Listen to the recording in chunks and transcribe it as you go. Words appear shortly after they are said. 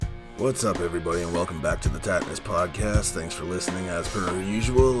What's up, everybody, and welcome back to the Tattness podcast. Thanks for listening, as per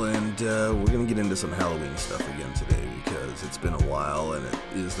usual, and we're going to get into some Halloween stuff again today because it's been a while and it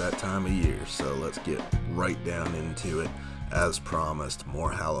is that time of year, so let's get right down into it. As promised,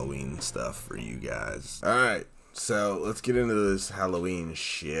 more Halloween stuff for you guys. Alright, so let's get into this Halloween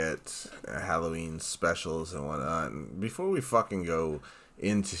shit, Halloween specials and whatnot, and before we fucking go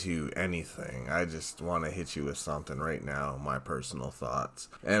into anything, I just want to hit you with something right now, my personal thoughts.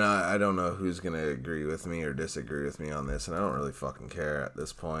 And I don't know who's going to agree with me or disagree with me on this, and I don't really fucking care at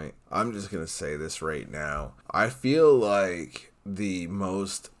this point. I'm just going to say this right now. I feel like the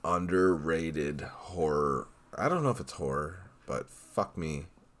most underrated horror, I don't know if it's horror, but fuck me,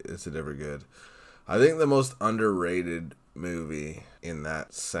 is it ever good? I think the most underrated movie in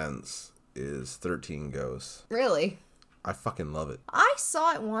that sense is 13 Ghosts. Really? I fucking love it. I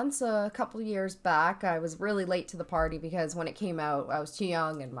saw it once a couple years back. I was really late to the party because when it came out, I was too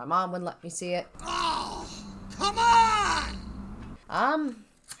young and my mom wouldn't let me see it. Oh, come on!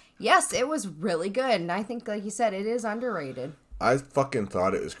 Yes, it was really good. And I think, like you said, it is underrated. I fucking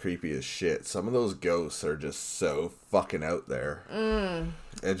thought it was creepy as shit. Some of those ghosts are just so fucking out there. And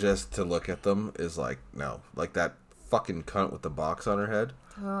just to look at them is like, no. Like that fucking cunt with the box on her head.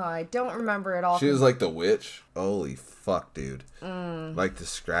 Oh, I don't remember it all. She was like the witch. Holy fuck, dude. Like to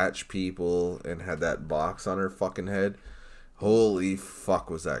scratch people and had that box on her fucking head. Holy fuck,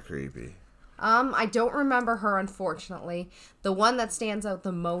 was that creepy. I don't remember her, unfortunately. The one that stands out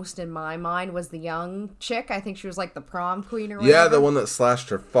the most in my mind was the young chick. I think she was like the prom queen or whatever. Yeah, the one that slashed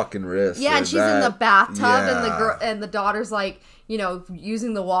her fucking wrist. Yeah, and she's in the bathtub and the daughter's like, you know,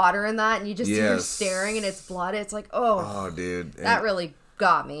 using the water and that, and you just see her staring and it's blood. It's like, oh dude. That really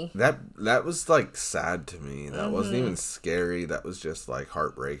got me. That was like sad to me. That wasn't even scary. That was just like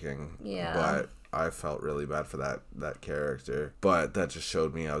heartbreaking. Yeah. But I felt really bad for that character. But that just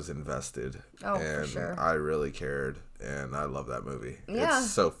showed me I was invested. Oh, and for sure. I really cared. And I love that movie. Yeah.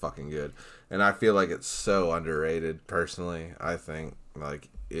 It's so fucking good. And I feel like it's so underrated, personally. I think like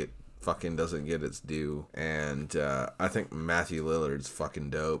it fucking doesn't get its due. And I think Matthew Lillard's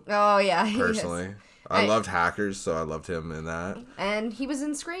fucking dope. Oh, yeah. Personally. I loved Hackers, so I loved him in that. And he was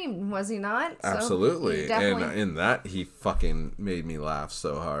in Scream, was he not? Absolutely. So definitely... And in that, he fucking made me laugh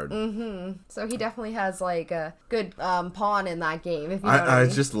so hard. So he definitely has, like, a good pawn in that game, if you know what I mean.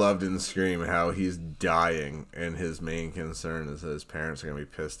 I just loved in Scream how he's dying, and his main concern is that his parents are going to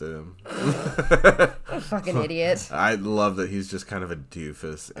be pissed at him. Fucking idiot. I love that he's just kind of a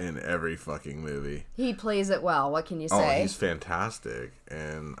doofus in every fucking movie. He plays it well, what can you say? Oh, he's fantastic,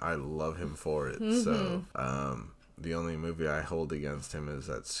 and I love him for it, so... the only movie I hold against him is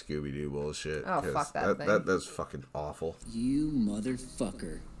that Scooby-Doo bullshit. Oh, fuck that thing. That's fucking awful. You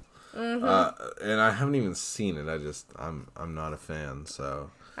motherfucker. And I haven't even seen it. I'm not a fan,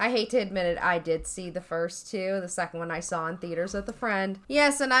 so... I hate to admit it, I did see the first two. The second one I saw in theaters with a friend.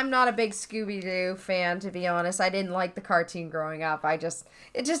 Yes, and I'm not a big Scooby-Doo fan, to be honest. I didn't like the cartoon growing up. It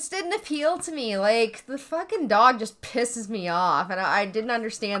just didn't appeal to me. Like, the fucking dog just pisses me off. And I didn't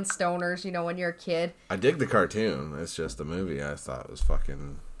understand stoners, you know, when you're a kid. I dig the cartoon. It's just the movie I thought was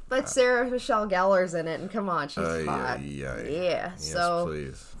fucking... But Sarah Michelle Gellar's in it, and come on, she's hot. Yeah. Yes, so...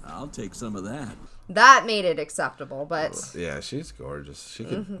 please. I'll take some of that. That made it acceptable, but... Yeah, she's gorgeous. She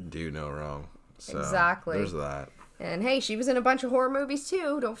could do no wrong. So, exactly. There's that. And hey, she was in a bunch of horror movies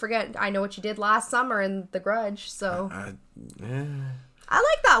too. Don't forget, I Know What You Did Last Summer in The Grudge, so... I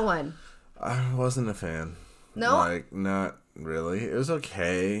like that one. I wasn't a fan. No? Like, not really. It was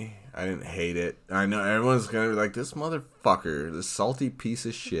okay. I didn't hate it. I know everyone's gonna be like, this motherfucker, this salty piece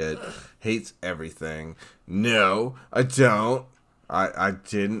of shit, hates everything. No, I don't. I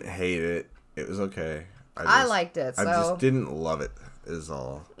didn't hate it. It was okay. I liked it, so... I just didn't love it, is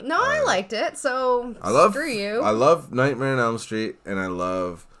all. No, I liked it, so screw you. I love Nightmare on Elm Street, and I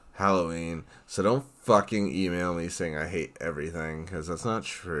love Halloween, so don't fucking email me saying I hate everything, because that's not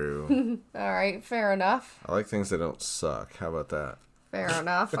true. Alright, fair enough. I like things that don't suck. How about that? Fair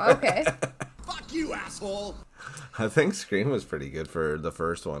enough. Okay. Fuck you, asshole! I think Scream was pretty good for the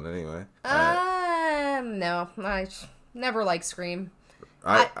first one, anyway. No. I never liked Scream.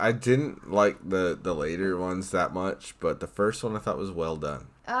 I didn't like the later ones that much, but the first one I thought was well done.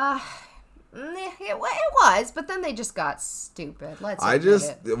 It was, but then they just got stupid. I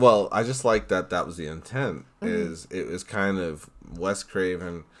just like that was the intent. Is it was kind of Wes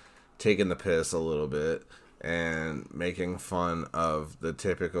Craven taking the piss a little bit and making fun of the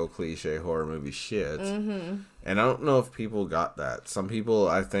typical cliche horror movie shit. And I don't know if people got that. Some people,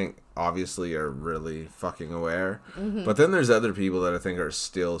 I think, obviously are really fucking aware. But then there's other people that I think are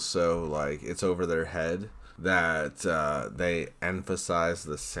still so, like, it's over their head that they emphasize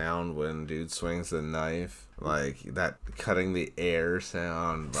the sound when dude swings the knife, like that cutting the air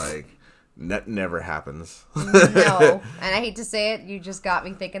sound, like that never happens. No, and I hate to say it, you just got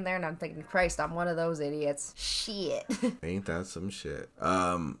me thinking there, and I'm thinking, Christ, I'm one of those idiots. Shit. Ain't that some shit?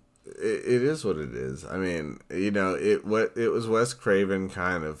 It is what it is. I mean, you know, it was Wes Craven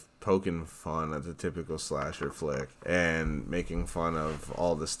kind of poking fun at the typical slasher flick and making fun of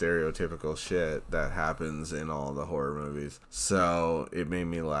all the stereotypical shit that happens in all the horror movies. So it made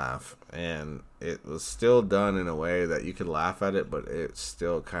me laugh, and it was still done in a way that you could laugh at it, but it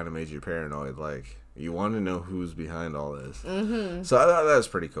still kind of made you paranoid. Like, you want to know who's behind all this. Mm-hmm. So I thought that was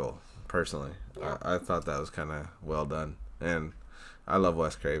pretty cool, personally. Yeah. I thought that was kind of well done, and I love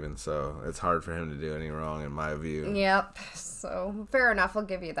Wes Craven, so it's hard for him to do any wrong in my view. Yep. So, fair enough. I'll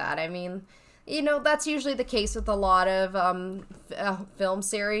give you that. I mean, you know, that's usually the case with a lot of film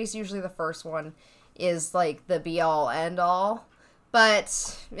series. Usually the first one is, like, the be-all, end-all.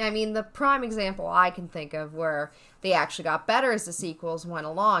 But, I mean, the prime example I can think of where they actually got better as the sequels went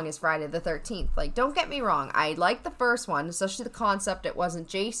along is Friday the 13th. Like, don't get me wrong. I liked the first one, especially the concept it wasn't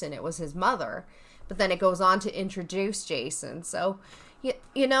Jason, it was his mother. But then it goes on to introduce Jason. So,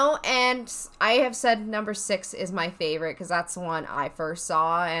 you know, and I have said number 6 is my favorite because that's the one I first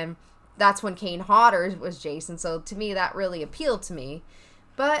saw. And that's when Kane Hodder was Jason. So to me, that really appealed to me.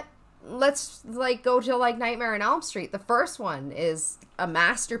 But let's, like, go to, like, Nightmare on Elm Street. The first one is a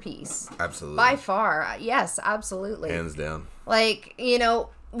masterpiece. Absolutely. By far. Yes, absolutely. Hands down. Like, you know,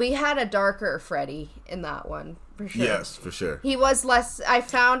 we had a darker Freddy in that one. For sure. Yes, for sure. He was less, I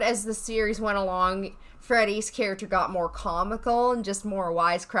found as the series went along, Freddy's character got more comical and just more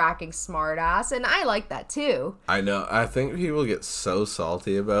wisecracking smartass, and I like that too. I know. I think people get so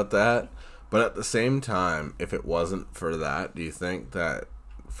salty about that, but at the same time, if it wasn't for that, do you think that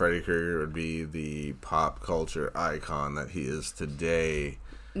Freddy Krueger would be the pop culture icon that he is today?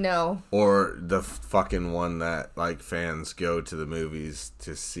 No. Or the fucking one that, like, fans go to the movies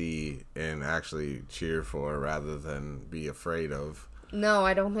to see and actually cheer for rather than be afraid of. No,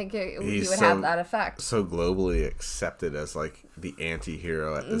 I don't think he would have that effect. So globally accepted as, like, the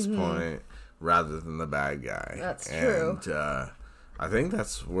anti-hero at this point rather than the bad guy. That's true. And I think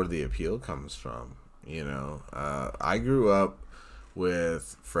that's where the appeal comes from, you know. I grew up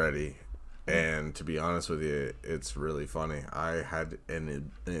with Freddy. And to be honest with you, it's really funny. I had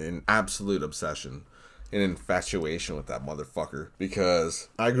an absolute obsession, an infatuation with that motherfucker. Because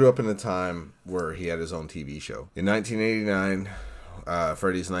I grew up in a time where he had his own TV show. In 1989,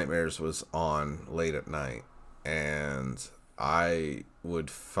 Freddy's Nightmares was on late at night. And I would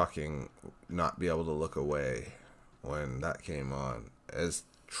fucking not be able to look away when that came on. As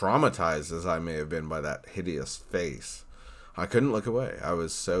traumatized as I may have been by that hideous face, I couldn't look away. I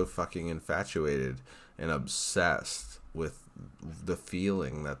was so fucking infatuated and obsessed with the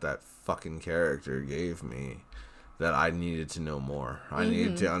feeling that that fucking character gave me that I needed to know more. I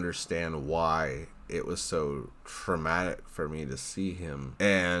needed to understand why it was so traumatic for me to see him.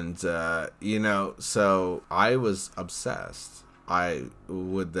 And, you know, so I was obsessed. I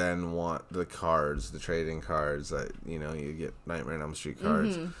would then want the cards, the trading cards that, you know, you get Nightmare on Elm Street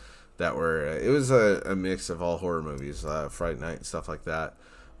cards. That were, it was a mix of all horror movies, Fright Night and stuff like that.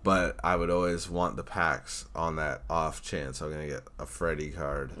 But I would always want the packs on that off chance I'm going to get a Freddy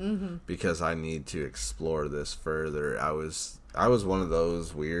card. Because I need to explore this further. I was one of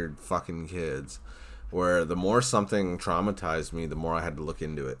those weird fucking kids where the more something traumatized me, the more I had to look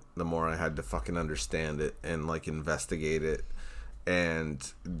into it. The more I had to fucking understand it and, like, investigate it and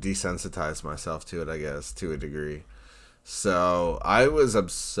desensitize myself to it, I guess, to a degree. So I was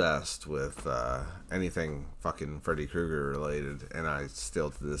obsessed with anything fucking Freddy Krueger related, and I still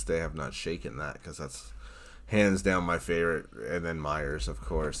to this day have not shaken that because that's hands down my favorite. And then Myers, of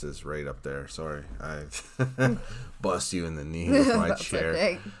course, is right up there. Sorry, I bust you in the knee with my chair.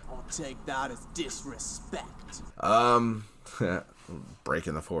 Okay. I'll take that as disrespect.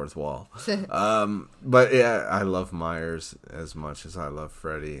 Breaking the fourth wall. But yeah, I love Myers as much as I love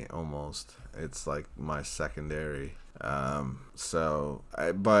Freddy. Almost, it's like my secondary.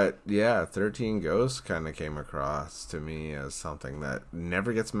 But yeah, 13 Ghosts kind of came across to me as something that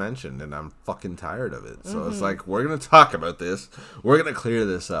never gets mentioned, and I'm fucking tired of it. So it's like, we're going to talk about this. We're going to clear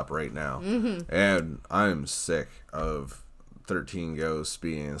this up right now. And I'm sick of 13 Ghosts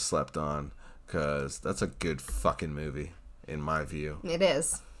being slept on, because that's a good fucking movie, in my view. It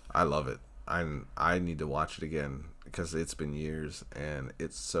is. I love it. I need to watch it again, because it's been years, and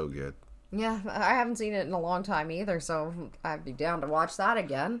it's so good. Yeah, I haven't seen it in a long time either, so I'd be down to watch that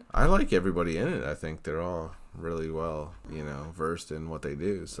again. I like everybody in it. I think they're all really well, versed in what they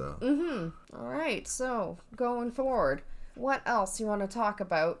do. So. All right. So going forward, what else you want to talk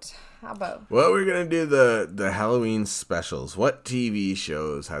about? How about? Well, we're gonna do the Halloween specials. What TV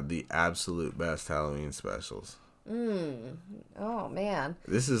shows had the absolute best Halloween specials? Oh man,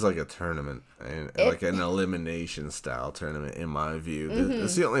 this is like a tournament, and like an elimination style tournament in my view.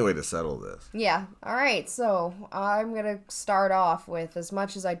 That's the only way to settle this. Yeah. All right. So I'm gonna start off with, as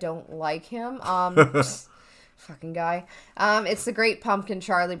much as I don't like him, fucking guy. It's the Great Pumpkin,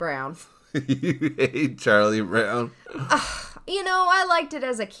 Charlie Brown. You hate Charlie Brown? I liked it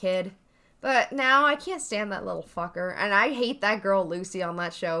as a kid, but now I can't stand that little fucker, and I hate that girl Lucy on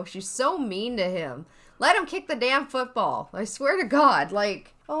that show. She's so mean to him. Let him kick the damn football. I swear to God.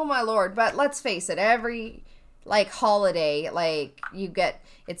 Like, oh my Lord. But let's face it, every, holiday, you get,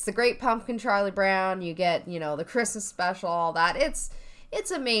 it's the Great Pumpkin, Charlie Brown, you get, the Christmas special, all that. It's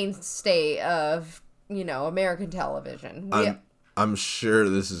a mainstay of, American television. I'm sure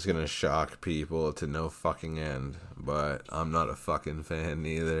this is going to shock people to no fucking end, but I'm not a fucking fan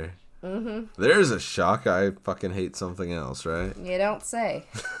either. There's a shock I fucking hate something else, right? You don't say.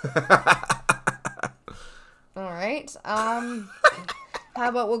 All right. How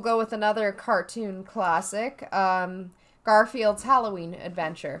about we'll go with another cartoon classic, Garfield's Halloween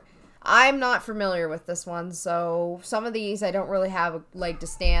Adventure. I'm not familiar with this one, so some of these I don't really have a leg to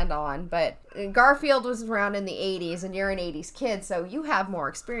stand on, but Garfield was around in the 80s, and you're an 80s kid, so you have more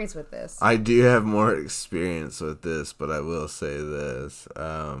experience with this. I do have more experience with this, but I will say this.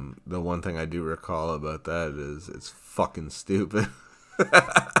 The one thing I do recall about that is it's fucking stupid.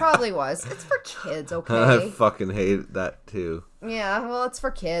 Probably was. It's for kids, okay? I fucking hate that too. Yeah, well, it's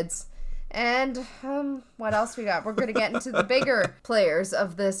for kids. And what else we got? We're going to get into the bigger players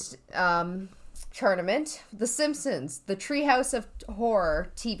of this tournament. The Simpsons, the Treehouse of Horror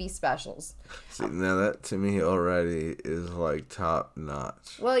TV specials. See, now that to me already is top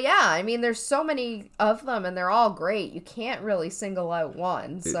notch. Well, yeah, I mean, there's so many of them, and they're all great. You can't really single out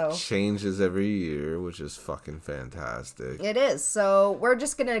one. It changes every year, which is fucking fantastic. It is. So we're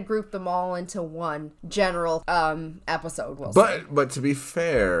just gonna group them all into one general episode. We'll say. But to be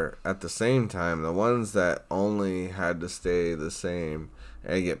fair, at the same time, the ones that only had to stay the same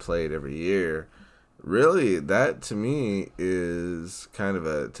and get played every year, really, that to me is kind of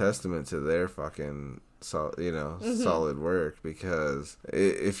a testament to their fucking solid work, because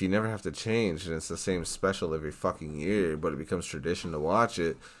if you never have to change and it's the same special every fucking year, but it becomes tradition to watch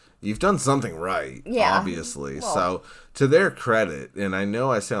it, you've done something right, obviously. Well, so, to their credit, and I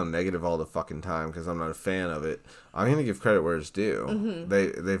know I sound negative all the fucking time because I'm not a fan of it, I'm going to give credit where it's due.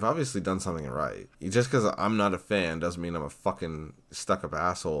 They've obviously done something right. Just because I'm not a fan doesn't mean I'm a fucking stuck-up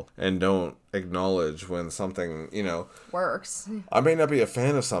asshole and don't acknowledge when something, works. I may not be a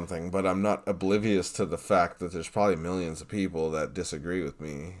fan of something, but I'm not oblivious to the fact that there's probably millions of people that disagree with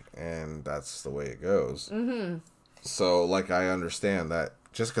me, and that's the way it goes. So, I understand that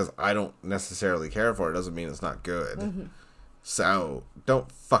just because I don't necessarily care for it doesn't mean it's not good. So, don't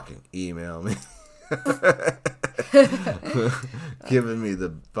fucking email me. Giving me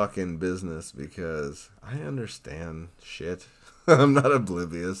the fucking business, because I understand shit. I'm not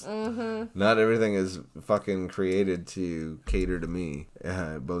oblivious. Not everything is fucking created to cater to me.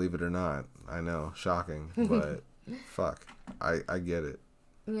 Believe it or not. I know, shocking, but fuck, I get it.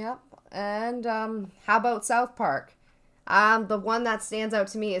 Yep. And how about South Park? The one that stands out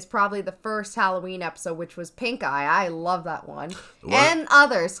to me is probably the first Halloween episode, which was Pink Eye. I love that one. And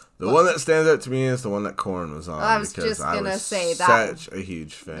others. The one that stands out to me is the one that Korn was on. I was just going to say that. Such a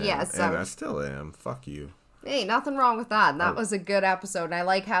huge fan. Yes. And I still am. Fuck you. Hey, nothing wrong with that. And that was a good episode. And I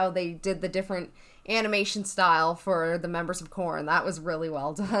like how they did the different animation style for the members of Korn. That was really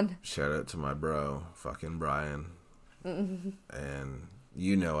well done. Shout out to my bro, fucking Brian. And...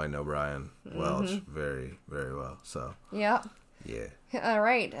 I know Brian Welch very, very well. So yeah. All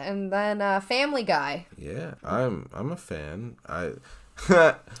right, and then Family Guy. Yeah, I'm a fan.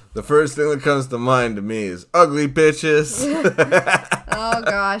 The first thing that comes to mind to me is ugly bitches. Oh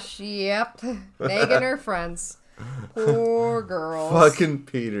gosh, yep. Meg and her friends. Poor girls. Fucking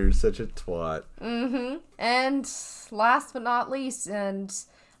Peter's such a twat. And last but not least, and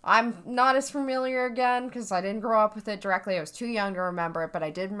I'm not as familiar again because I didn't grow up with it directly. I was too young to remember it, but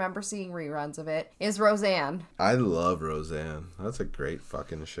I did remember seeing reruns of it, is Roseanne. I love Roseanne. That's a great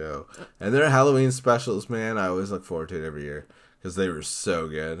fucking show. And their Halloween specials, man, I always look forward to it every year because they were so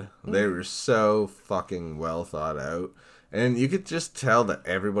good. They were so fucking well thought out. And you could just tell that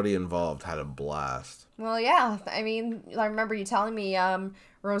everybody involved had a blast. Well, yeah. I mean, I remember you telling me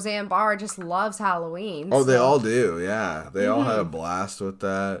Roseanne Barr just loves Halloween. Oh, they all do, yeah. They all had a blast with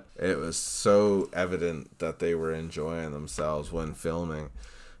that. It was so evident that they were enjoying themselves when filming.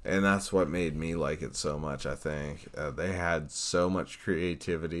 And that's what made me like it so much, I think. They had so much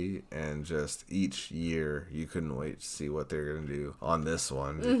creativity, and just each year you couldn't wait to see what they're going to do on this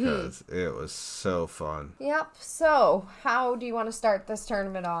one, because it was so fun. Yep. So, how do you want to start this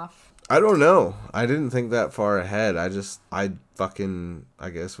tournament off? I don't know. I didn't think that far ahead. I guess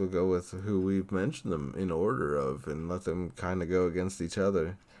we'll go with who we've mentioned them in order of, and let them kind of go against each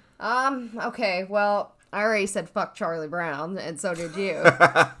other. Okay, well, I already said fuck Charlie Brown, and so did you.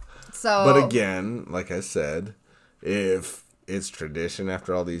 But again, like I said, if it's tradition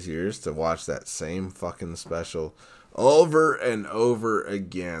after all these years to watch that same fucking special over and over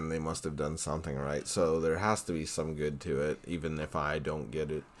again, they must have done something right. So there has to be some good to it, even if I don't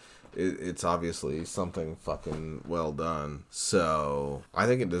get it. It's obviously something fucking well done. So I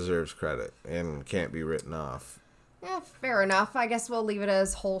think it deserves credit and can't be written off. Yeah, fair enough. I guess we'll leave it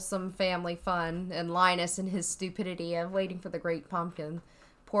as wholesome family fun, and Linus and his stupidity of waiting for the great pumpkin.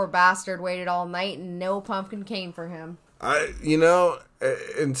 Poor bastard waited all night and no pumpkin came for him.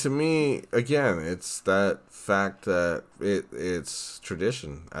 And to me, again, it's that fact that it's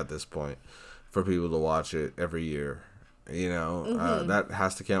tradition at this point for people to watch it every year. That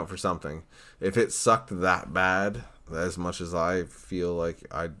has to count for something. If it sucked that bad, as much as I feel like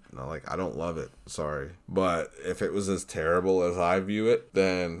I don't love it, sorry. But if it was as terrible as I view it,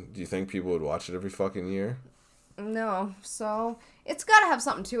 then do you think people would watch it every fucking year? No, so it's got to have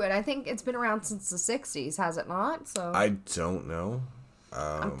something to it. I think it's been around since the 60s, has it not? So I don't know.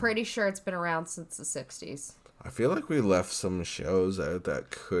 I'm pretty sure it's been around since the 60s. I feel like we left some shows out that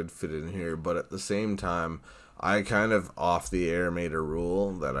could fit in here, but at the same time, I kind of off the air made a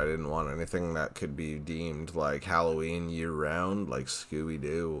rule that I didn't want anything that could be deemed like Halloween year round, like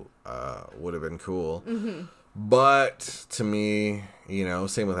Scooby-Doo would have been cool. But to me,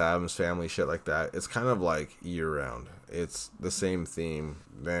 same with Addams Family, shit like that, it's kind of like year round. It's the same theme.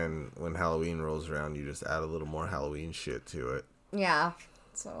 Then when Halloween rolls around, you just add a little more Halloween shit to it. Yeah,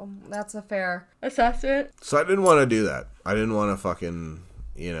 so that's a fair assessment. So I didn't want to do that. I didn't want to fucking,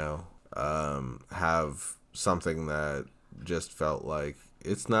 have something that just felt like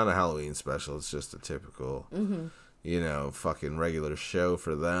it's not a Halloween special. It's just a typical, fucking regular show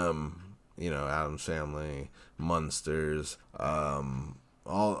for them. Addams Family, Munsters,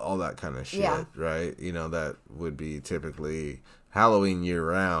 all that kind of shit, right? That would be typically Halloween year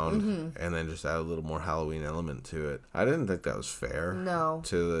round, and then just add a little more Halloween element to it. I didn't think that was fair. No.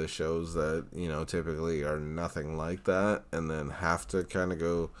 To the shows that, typically are nothing like that, and then have to kind of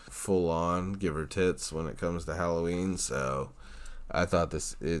go full on, give her tits when it comes to Halloween. So I thought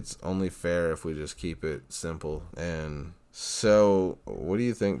it's only fair if we just keep it simple. And so what do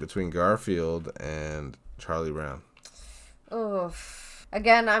you think between Garfield and Charlie Brown?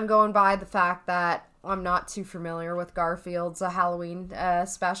 Again, I'm going by the fact that I'm not too familiar with Garfield's Halloween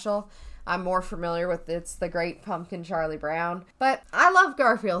special. I'm more familiar with it's the Great Pumpkin Charlie Brown. But I love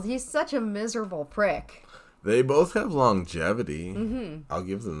Garfield. He's such a miserable prick. They both have longevity. I'll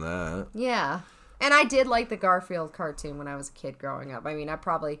give them that. Yeah. And I did like the Garfield cartoon when I was a kid growing up. I mean, I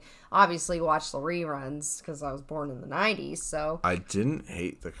obviously watched the reruns because I was born in the 90s, so. I didn't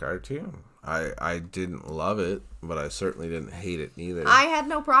hate the cartoon. I didn't love it, but I certainly didn't hate it either. I had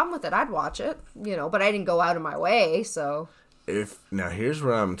no problem with it. I'd watch it, but I didn't go out of my way, so. Now here's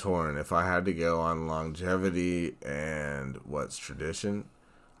where I'm torn. If I had to go on longevity and what's tradition,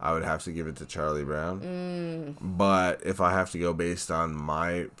 I would have to give it to Charlie Brown. But if I have to go based on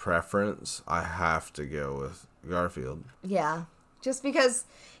my preference, I have to go with Garfield. Yeah. Just because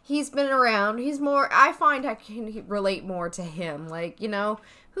he's been around, I find I can relate more to him. Like,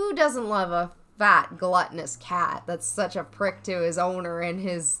 who doesn't love a fat, gluttonous cat that's such a prick to his owner and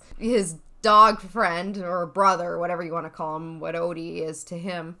his dog friend or brother, whatever you want to call him, what Odie is to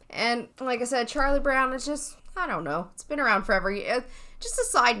him. And like I said, Charlie Brown is just, I don't know, it's been around forever. Just a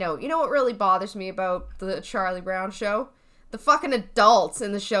side note, what really bothers me about the Charlie Brown show? The fucking adults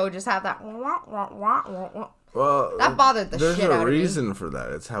in the show just have that Well, that bothered the shit out of me. There's a reason for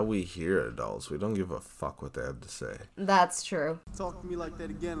that. It's how we hear adults. We don't give a fuck what they have to say. That's true. Talk to me like that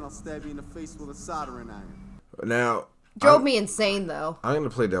again and I'll stab you in the face with a soldering iron. Now, Drove me insane, though. I'm going to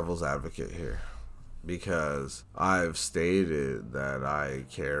play devil's advocate here because I've stated that I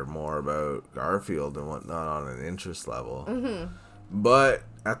care more about Garfield and whatnot on an interest level. But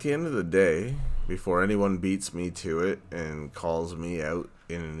at the end of the day, before anyone beats me to it and calls me out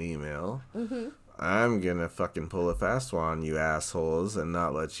in an email, I'm gonna fucking pull a fast one on you assholes and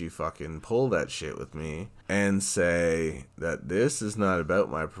not let you fucking pull that shit with me and say that this is not about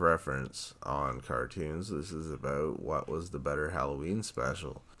my preference on cartoons. This is about what was the better Halloween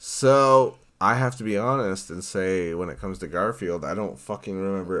special. So I have to be honest and say, when it comes to Garfield, I don't fucking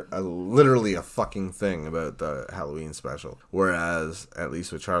remember literally a fucking thing about the Halloween special. Whereas, at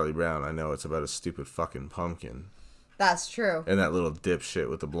least with Charlie Brown, I know it's about a stupid fucking pumpkin. That's true. And that little dipshit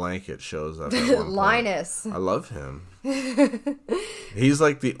with the blanket shows up at one Linus. point. I love him. He's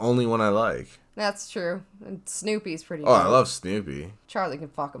like the only one I like. That's true. And Snoopy's pretty Oh, good. I love Snoopy. Charlie can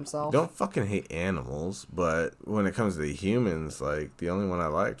fuck himself. Don't fucking hate animals, but when it comes to the humans, like, the only one I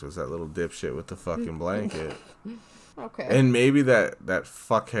liked was that little dipshit with the fucking blanket. Okay. And maybe that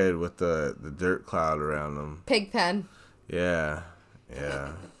fuckhead with the dirt cloud around him. Pigpen. Yeah.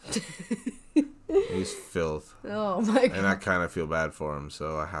 He's filth. Oh my god. And I kind of feel bad for him,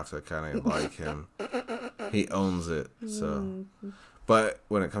 so I have to kind of like him. He owns it, so. But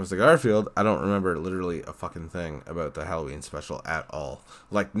when it comes to Garfield, I don't remember literally a fucking thing about the Halloween special at all.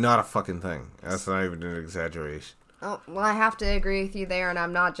 Like, not a fucking thing. That's not even an exaggeration. Oh, well, I have to agree with you there, and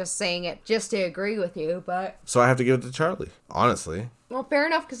I'm not just saying it just to agree with you, but... So I have to give it to Charlie, honestly. Well, fair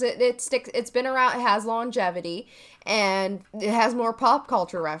enough, because it sticks. It's been around, it has longevity, and it has more pop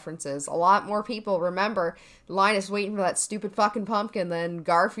culture references. A lot more people remember Linus waiting for that stupid fucking pumpkin than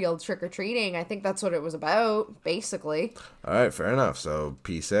Garfield trick-or-treating. I think that's what it was about, basically. Alright, fair enough. So,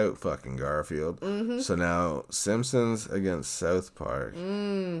 peace out, fucking Garfield. Mm-hmm. So now, Simpsons against South Park.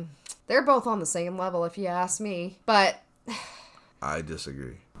 They're both on the same level, if you ask me. But... I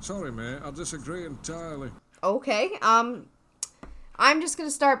disagree. Sorry, mate, I disagree entirely. Okay, I'm just going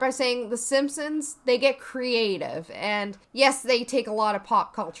to start by saying The Simpsons, they get creative. And yes, they take a lot of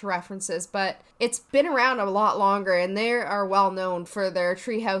pop culture references, but it's been around a lot longer, and they are well known for their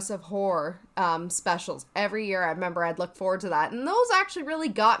Treehouse of Horror specials. Every year, I remember I'd look forward to that. And those actually really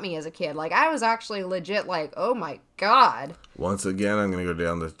got me as a kid. Like, I was actually legit like, oh my god. Once again, I'm going to go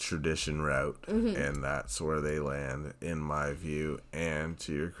down the tradition route, and that's where they land, in my view. And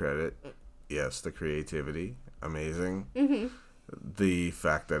to your credit, yes, the creativity, amazing. The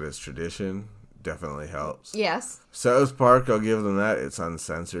fact that it's tradition definitely helps. Yes. South Park, I'll give them that. It's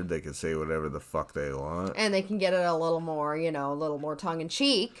uncensored. They can say whatever the fuck they want. And they can get it a little more, a little more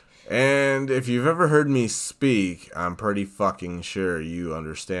tongue-in-cheek. And if you've ever heard me speak, I'm pretty fucking sure you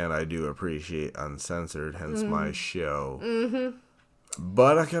understand I do appreciate uncensored, hence my show.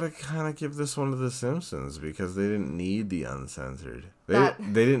 But I gotta kind of give this one to The Simpsons because they didn't need the uncensored. They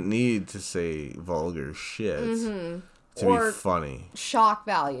didn't need to say vulgar shit. To be funny. Shock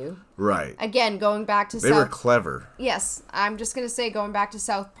value. Right. Again, going back to They were clever. Yes. I'm just going to say, going back to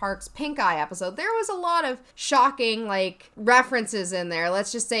South Park's Pink Eye episode, there was a lot of shocking, references in there.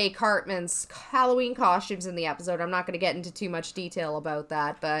 Let's just say Cartman's Halloween costumes in the episode. I'm not going to get into too much detail about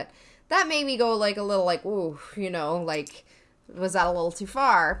that, but that made me go, a little, ooh, was that a little too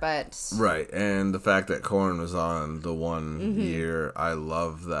far? But right, and the fact that Korn was on the one year, I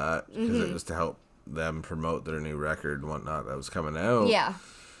love that, because it was to help them promote their new record and whatnot that was coming out. Yeah.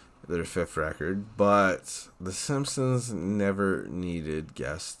 Their 5th record. But The Simpsons never needed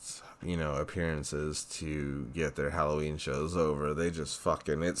guests, appearances to get their Halloween shows over. They just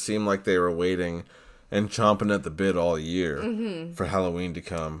it seemed like they were waiting and chomping at the bit all year for Halloween to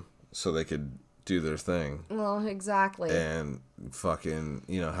come so they could do their thing. Well, exactly. And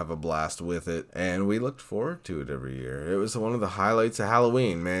have a blast with it. And we looked forward to it every year. It was one of the highlights of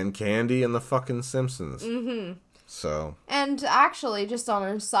Halloween, man. Candy and the fucking Simpsons. So. And actually, just on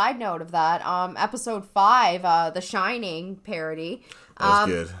a side note of that, episode 5, the Shining parody. That was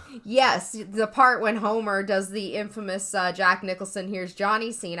good. Yes, the part when Homer does the infamous Jack Nicholson Here's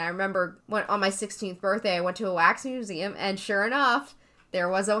Johnny scene. I remember on my 16th birthday, I went to a wax museum, and sure enough, there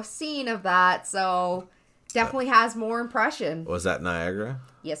was a scene of that, so definitely has more impression. Was that Niagara?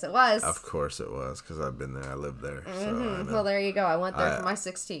 Yes, it was. Of course it was, because I've been there. I lived there. So I know. Well, there you go. I went there for my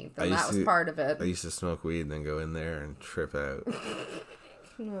 16th, and that was part of it. I used to smoke weed and then go in there and trip out.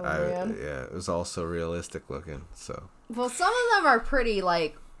 Man. Yeah, it was all so realistic looking. So. Well, some of them are pretty,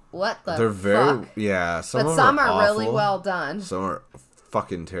 what the They're very, fuck? yeah. But some are really well done. Some are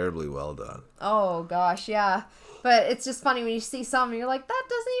fucking terribly well done. Oh, gosh, yeah. But it's just funny when you see some and you're like, that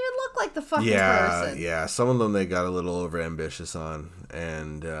doesn't even look like the fucking person. Yeah. Some of them they got a little overambitious on.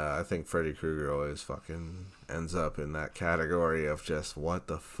 And I think Freddy Krueger always fucking ends up in that category of just, what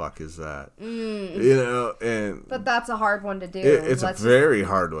the fuck is that? But that's a hard one to do. It's a very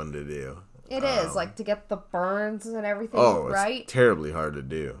hard one to do. It is, to get the burns and everything right. It's terribly hard to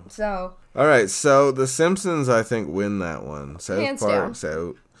do. So. All right, so The Simpsons, I think, win that one. South Park's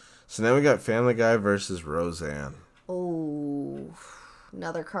out. So now we got Family Guy versus Roseanne. Oh,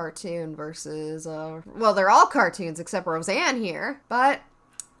 another cartoon versus, well, they're all cartoons except Roseanne here. But,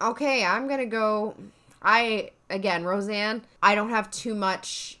 okay, I'm gonna go, again, Roseanne, I don't have too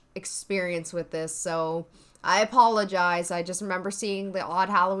much experience with this, so I apologize. I just remember seeing the odd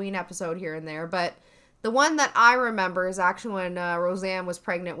Halloween episode here and there, but the one that I remember is actually when Roseanne was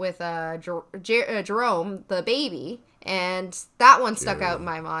pregnant with Jerome, the baby, and that one stuck out in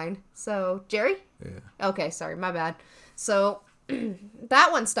my mind. So, Jerry? Yeah. Okay, sorry, my bad. So,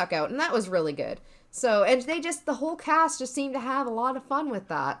 that one stuck out, and that was really good. So, and the whole cast just seemed to have a lot of fun with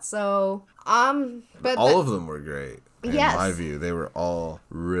that. So, but all of them were great. In Yes. my view, they were all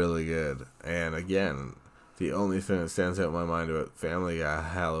really good. And again, the only thing that stands out in my mind about Family Guy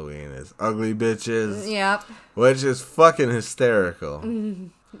Halloween is ugly bitches. Yep. Which is fucking hysterical.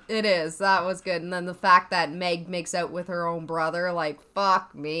 It is. That was good. And then the fact that Meg makes out with her own brother, like,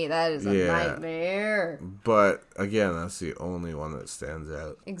 fuck me, that is a nightmare. But, again, that's the only one that stands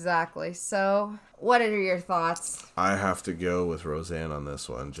out. Exactly. So, what are your thoughts? I have to go with Roseanne on this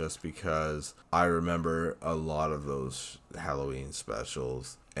one just because I remember a lot of those Halloween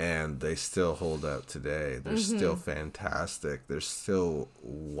specials and they still hold up today. They're still fantastic. They're still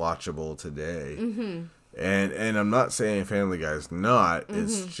watchable today. And I'm not saying Family Guy's not.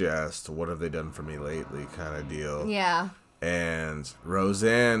 It's just, what have they done for me lately kind of deal. Yeah. And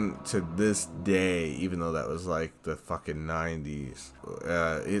Roseanne, to this day, even though that was like the fucking 90s,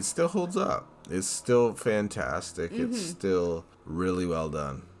 it still holds up. It's still fantastic. It's still really well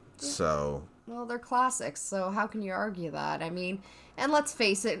done. So... Well, they're classics, so how can you argue that? I mean, and let's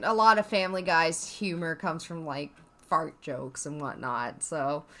face it, a lot of Family Guy's humor comes from, like, fart jokes and whatnot,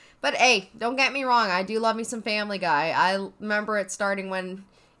 so... But, hey, don't get me wrong, I do love me some Family Guy. I remember it starting when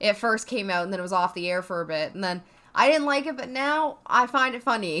it first came out, and then it was off the air for a bit, and then I didn't like it, but now I find it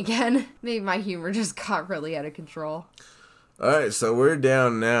funny again. Maybe my humor just got really out of control. Alright, so we're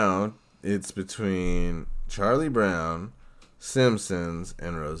down now. It's between Charlie Brown, Simpsons,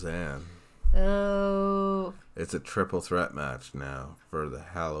 and Roseanne. Oh. It's a triple threat match now for the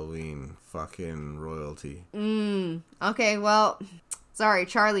Halloween fucking royalty. Okay, well, sorry,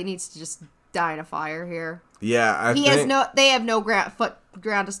 Charlie needs to just die in a fire here. Yeah, they have no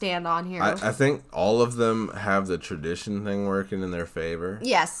ground to stand on here. I think all of them have the tradition thing working in their favor.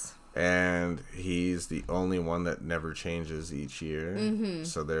 Yes. And he's the only one that never changes each year.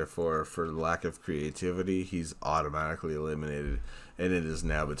 So therefore, for lack of creativity, he's automatically eliminated. And it is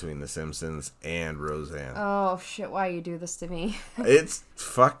now between The Simpsons and Roseanne. Oh, shit, why you do this to me? It's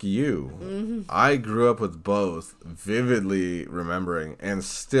fuck you. I grew up with both, vividly remembering, and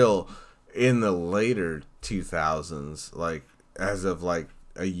still in the later 2000s, like as of like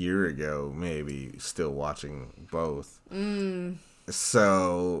a year ago, maybe, still watching both.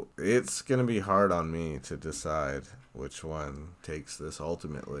 So it's going to be hard on me to decide which one takes this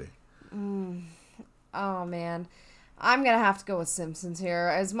ultimately. Oh, man. I'm going to have to go with Simpsons here.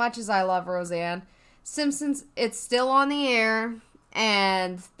 As much as I love Roseanne, Simpsons, it's still on the air.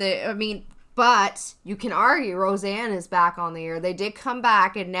 And, but you can argue Roseanne is back on the air. They did come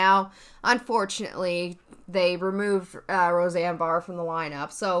back, and now, unfortunately, they removed Roseanne Barr from the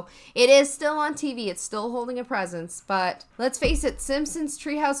lineup. So it is still on TV. It's still holding a presence. But let's face it, Simpsons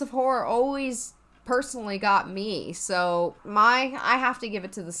Treehouse of Horror always personally got me. So I have to give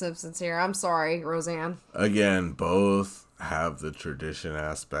it to The Simpsons here. I'm sorry, Roseanne. Again, both have the tradition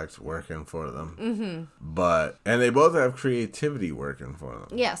aspect working for them. And they both have creativity working for them.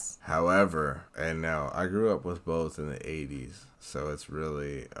 Yes. However, and now I grew up with both in the 80s. So it's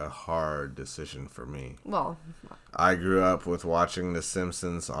really a hard decision for me. Well, I grew up with watching The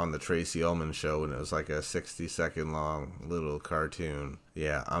Simpsons on the Tracy Ullman show, and it was like a 60-second long little cartoon.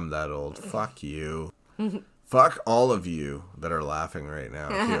 Yeah, I'm that old. Fuck you. Fuck all of you that are laughing right now.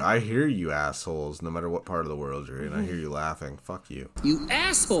 I hear you assholes, no matter what part of the world you're in. I hear you laughing. Fuck you. You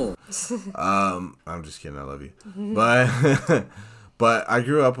asshole! I'm just kidding. I love you. But I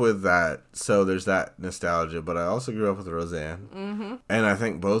grew up with that, so there's that nostalgia. But I also grew up with Roseanne. And I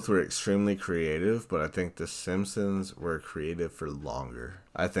think both were extremely creative, but I think The Simpsons were creative for longer.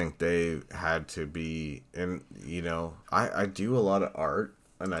 I think they had to be, and, you know, I do a lot of art,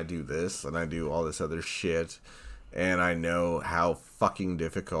 and I do this, and I do all this other shit. And I know how fucking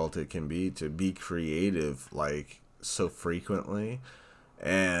difficult it can be to be creative, like, so frequently.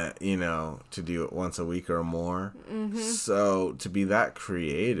 And, you know, to do it once a week or more. So to be that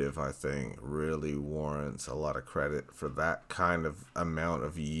creative, I think, really warrants a lot of credit for that kind of amount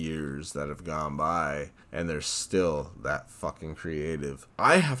of years that have gone by. And they're still that fucking creative.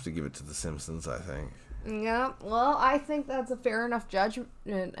 I have to give it to The Simpsons, I think. Yeah, well, I think that's a fair enough judgment,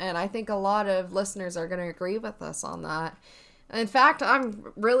 and I think a lot of listeners are going to agree with us on that. In fact,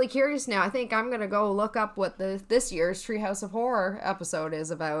 I'm really curious now. I think I'm going to go look up what this year's Treehouse of Horror episode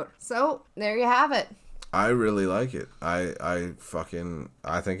is about. So, there you have it. I really like it. I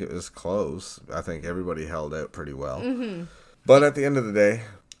think it was close. I think everybody held out pretty well. Mm-hmm. But at the end of the day,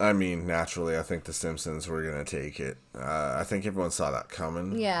 I mean, naturally, I think The Simpsons were going to take it. I think everyone saw that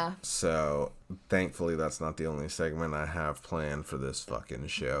coming. Yeah. So, thankfully, that's not the only segment I have planned for this fucking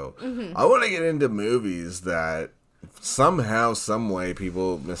show. Mm-hmm. I want to get into movies that somehow, some way,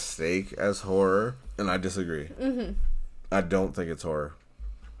 people mistake as horror, and I disagree. Mm-hmm. I don't think it's horror.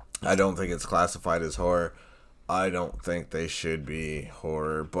 I don't think it's classified as horror. I don't think they should be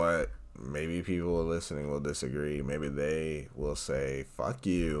horror, but maybe people listening will disagree. Maybe they will say, fuck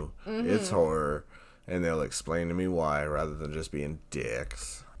you, it's horror, and they'll explain to me why, rather than just being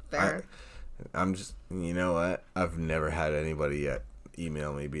dicks. Fair. I'm just, you know what? I've never had anybody yet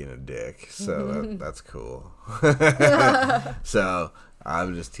email me being a dick, so that's cool. So,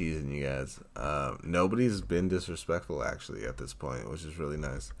 I'm just teasing you guys. Nobody's been disrespectful, actually, at this point, which is really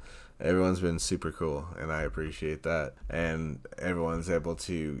nice. Everyone's been super cool, and I appreciate that. And everyone's able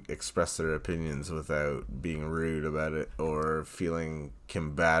to express their opinions without being rude about it or feeling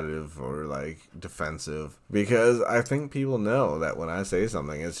combative or, like, defensive. Because I think people know that when I say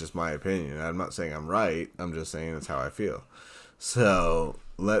something, it's just my opinion. I'm not saying I'm right. I'm just saying it's how I feel. So,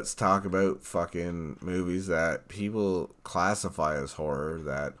 let's talk about fucking movies that people classify as horror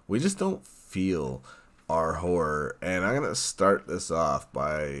that we just don't feel are horror. And I'm going to start this off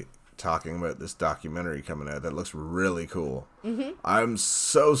by talking about this documentary coming out that looks really cool. Mm-hmm. I'm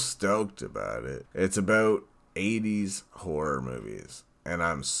so stoked about it. It's about 80s horror movies, and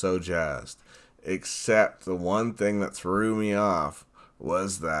I'm so jazzed. Except the one thing that threw me off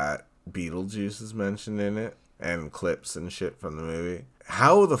was that Beetlejuice is mentioned in it, and clips and shit from the movie.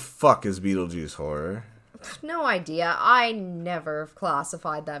 How the fuck is Beetlejuice horror? No idea. I never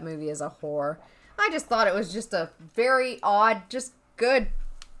classified that movie as a horror. I just thought it was just a very odd, just good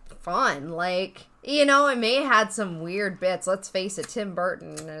fun. Like, you know, it may have had some weird bits. Let's face it, Tim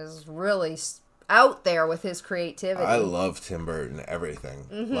Burton is really out there with his creativity. I love Tim Burton, everything.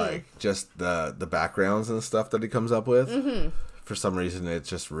 Mm-hmm. Like, just the backgrounds and stuff that he comes up with. Mm-hmm. For some reason, it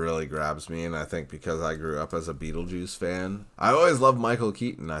just really grabs me, and I think because I grew up as a Beetlejuice fan. I always loved Michael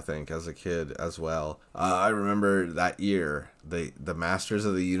Keaton, I think, as a kid as well. I remember that year, the Masters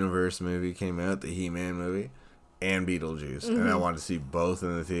of the Universe movie came out, the He-Man movie, and Beetlejuice, and I wanted to see both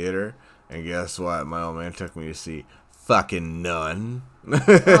in the theater, and guess what? My old man took me to see fucking none.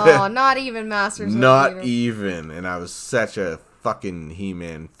 Oh, not even Masters of the Universe. Not even, and I was such a fucking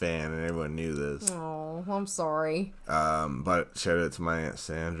He-Man fan, and everyone knew this. Oh, I'm sorry. But shout out to my Aunt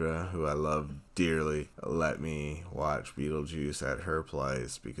Sandra, who I love dearly, let me watch Beetlejuice at her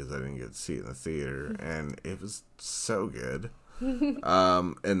place because I didn't get to see it in the theater, and it was so good.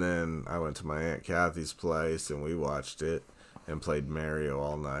 And then I went to my Aunt Kathy's place, and we watched it, and played Mario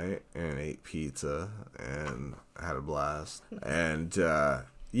all night, and ate pizza, and had a blast. And,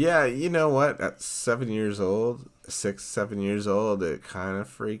 yeah, you know what? At 7 years old, 7 years old, it kind of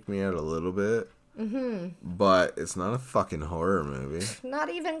freaked me out a little bit. Mm-hmm. But it's not a fucking horror movie. Not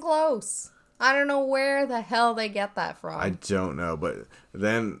even close. I don't know where the hell they get that from. I don't know, but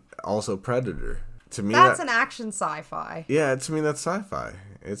then also Predator. To me, that's an action sci-fi. Yeah, to me, that's sci-fi.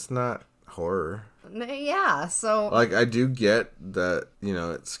 It's not horror. Yeah, so... Like, I do get that, you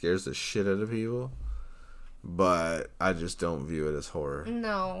know, it scares the shit out of people, but I just don't view it as horror.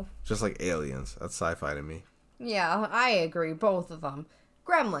 No. Just like Aliens. That's sci-fi to me. Yeah, I agree. Both of them.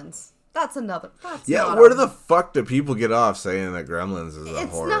 Gremlins. That's another... Yeah, where the fuck do people get off saying that Gremlins is a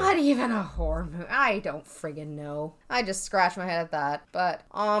horror? It's not even a horror movie. I don't friggin' know. I just scratched my head at that. But,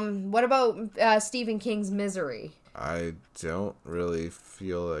 what about Stephen King's Misery? I don't really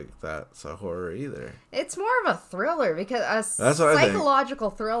feel like that's a horror either. It's more of a thriller, because a psychological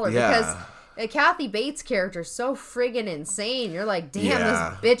thriller, because Kathy Bates' character is so friggin' insane. You're like,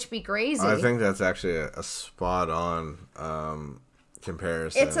 damn, this bitch be crazy. I think that's actually a spot-on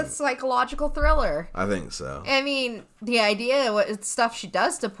comparison. It's a psychological thriller. I think so. I mean, the idea, what stuff she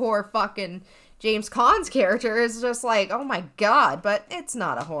does to poor fucking James Caan's character is just like, oh my god, but it's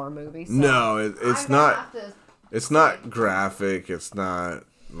not a horror movie. So no, it's not. It's not graphic. It's not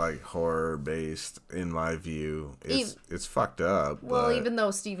like horror based in my view. It's fucked up. Well, even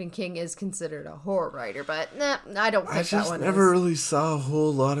though Stephen King is considered a horror writer, but nah, I don't think that one is. I just never really saw a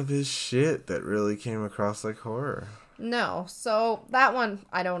whole lot of his shit that really came across like horror. No, so that one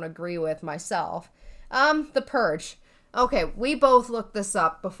I don't agree with myself. The Purge. Okay, we both looked this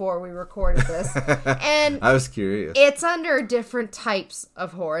up before we recorded this. And I was curious. it's under different types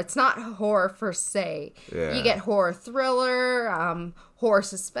of horror. It's not horror per se. Yeah. You get horror thriller, horror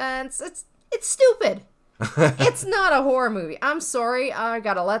suspense. It's stupid. It's not a horror movie. I'm sorry. I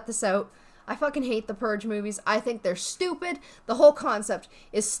gotta let this out. I fucking hate the Purge movies. I think they're stupid. The whole concept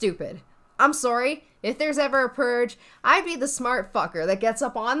is stupid. I'm sorry. If there's ever a Purge, I'd be the smart fucker that gets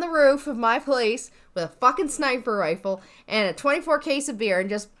up on the roof of my place with a fucking sniper rifle and a 24 case of beer and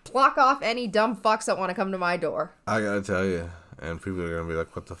just pluck off any dumb fucks that want to come to my door. I gotta tell you, and people are gonna be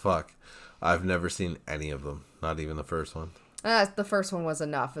like, what the fuck? I've never seen any of them. Not even the first one. The first one was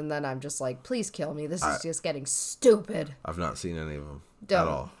enough, and then I'm just like, please kill me. This is just getting stupid. I've not seen any of them Don't. at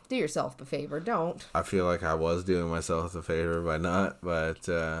all. Do yourself the favor. Don't. I feel like I was doing myself the favor by not, but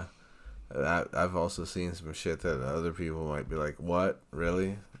I've also seen some shit that other people might be like, what?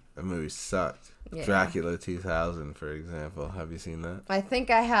 Really? That movie sucked. Yeah. Dracula 2000, for example. Have you seen that? I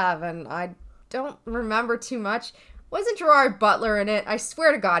think I have, and I don't remember too much. Wasn't Gerard Butler in it? I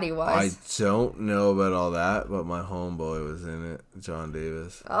swear to God he was. I don't know about all that, but my homeboy was in it, John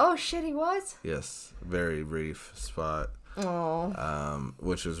Davis. Oh, shit, he was? Yes, very brief spot. Oh.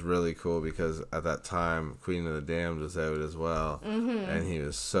 Which was really cool because at that time, Queen of the Damned was out as well, and he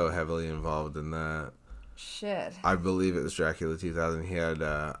was so heavily involved in that. Shit. I believe it was Dracula 2000. He had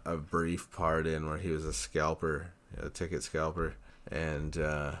a brief part in where he was a scalper, a ticket scalper, and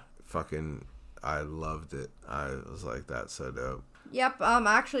fucking, I loved it. I was like, that's so dope. Yep,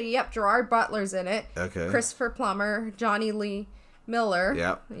 yep, Gerard Butler's in it. Okay. Christopher Plummer, Johnny Lee Miller.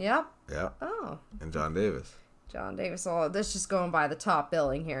 Yep. Yep. Oh. And John Davis. John Davis. Oh, this is just going by the top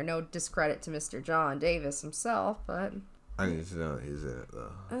billing here. No discredit to Mr. John Davis himself, but... I need to know that he's in it,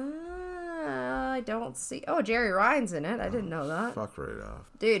 though. I don't see... Oh, Jerry Ryan's in it. I didn't know that. Fuck right off.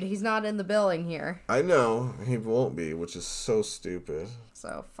 Dude, he's not in the billing here. I know. He won't be, which is so stupid.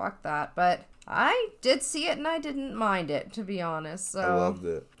 So, fuck that. But I did see it, and I didn't mind it, to be honest. So I loved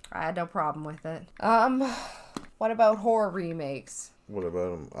it. I had no problem with it. What about horror remakes? What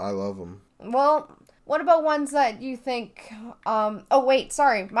about him? I love him. Well, what about ones that you think... Oh, wait,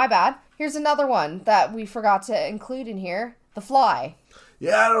 sorry. My bad. Here's another one that we forgot to include in here. The Fly.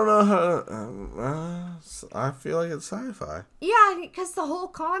 Yeah, I don't know how... I feel like it's sci-fi. Yeah, because the whole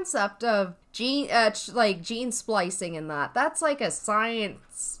concept of gene splicing and that's like a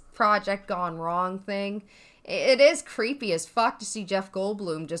science project gone wrong thing. It is creepy as fuck to see Jeff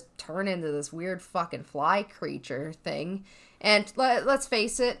Goldblum just turn into this weird fucking fly creature thing. And let's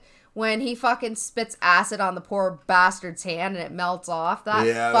face it, when he fucking spits acid on the poor bastard's hand and it melts off,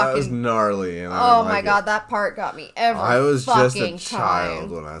 that was gnarly. And oh my god, that part got me every fucking time. I was just a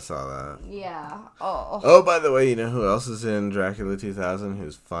child when I saw that. Yeah. Oh. Oh, by the way, you know who else is in Dracula 2000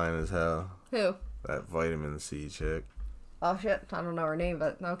 who's fine as hell? Who? That vitamin C chick. Oh shit, I don't know her name,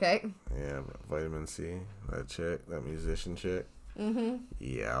 but okay. Yeah, vitamin C. That chick, that musician chick. Mm-hmm.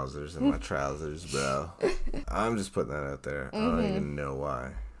 Yowzers in my trousers, bro. I'm just putting that out there. I don't even know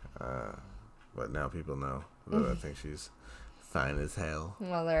why. But now people know that I think she's fine as hell.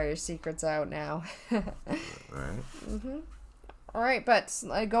 Well, there are your secrets out now. Right? Mm-hmm. Alright, but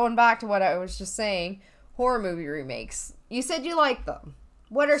going back to what I was just saying, horror movie remakes. You said you like them.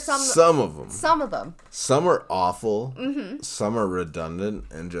 What are some of them? Some of them. Some are awful. Mm-hmm. Some are redundant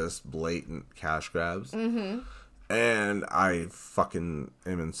and just blatant cash grabs. Mm-hmm. And I fucking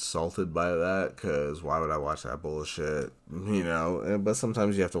am insulted by that, because why would I watch that bullshit? You know, but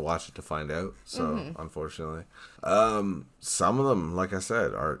sometimes you have to watch it to find out, so unfortunately. Some of them, like I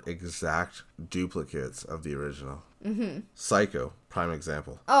said, are exact duplicates of the original. Mm-hmm. Psycho, prime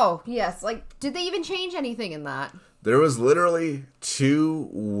example. Oh, yes. Like, did they even change anything in that? There was literally 2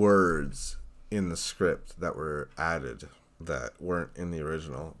 words in the script that were added that weren't in the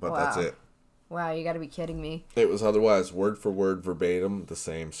original, but that's it. Wow, you gotta be kidding me. It was otherwise word for word, verbatim, the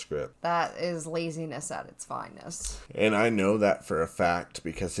same script. That is laziness at its finest. And I know that for a fact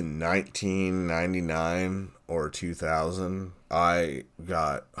because in 1999 or 2000, I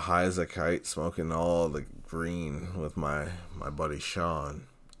got high as a kite smoking all the green with my buddy Sean.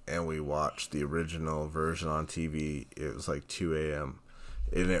 And we watched the original version on TV. It was like 2 a.m.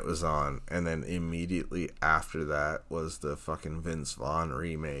 and it was on. And then immediately after that was the fucking Vince Vaughn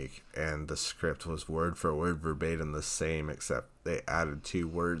remake. And the script was word for word verbatim the same, except they added 2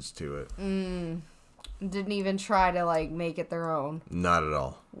 words to it. Didn't even try to, like, make it their own. Not at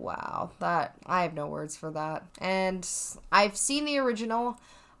all. Wow. I have no words for that. And I've seen the original.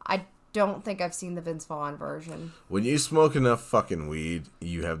 I don't think I've seen the Vince Vaughn version. When you smoke enough fucking weed,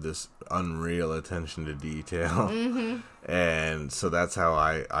 you have this unreal attention to detail. Mm-hmm. And so that's how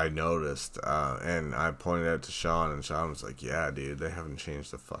I noticed. And I pointed out to Sean, and Sean was like, yeah, dude, they haven't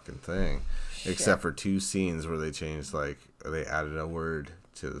changed the fucking thing. Shit. Except for 2 scenes where they changed, like, they added a word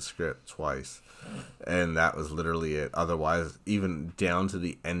to the script twice. And that was literally it. Otherwise, even down to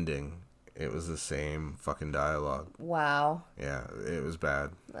the ending, it was the same fucking dialogue. Wow. Yeah, it was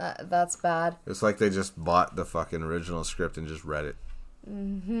bad. That's bad. It's like they just bought the fucking original script and just read it.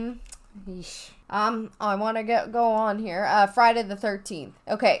 Mm-hmm. Yeesh. I want to go on here. Friday the 13th.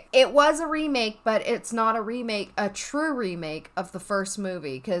 Okay, it was a remake, but it's not a remake, a true remake of the first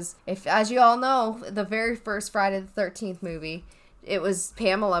movie. Because, as you all know, the very first Friday the 13th movie, it was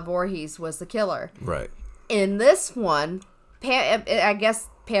Pamela Voorhees was the killer. Right. In this one, I guess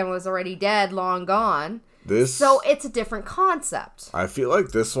Pamela's already dead, long gone. So it's a different concept. I feel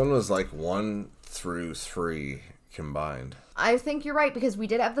like this one was like 1 through 3 combined. I think you're right, because we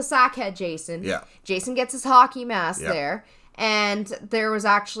did have the sackhead Jason. Yeah. Jason gets his hockey mask there. And there was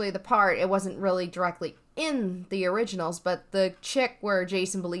actually the part, it wasn't really directly in the originals, but the chick where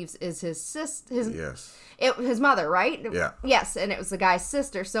Jason believes is his sister. His mother, right? Yeah. Yes, and it was the guy's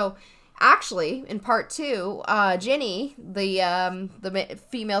sister. So actually, in part 2, Ginny, the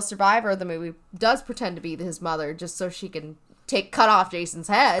female survivor of the movie, does pretend to be his mother just so she can cut off Jason's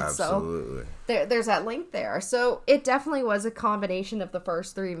head. Absolutely. So there's that link there. So it definitely was a combination of the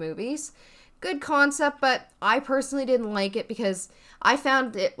first 3 movies. Good concept, but I personally didn't like it because I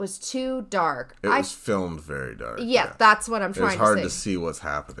found it was too dark. It was filmed very dark. Yeah, that's what I'm trying to say. It's hard to see what's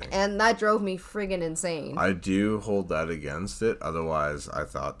happening. And that drove me friggin' insane. I do hold that against it. Otherwise, I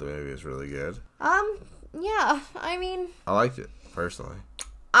thought the movie was really good. Yeah, I mean, I liked it, personally.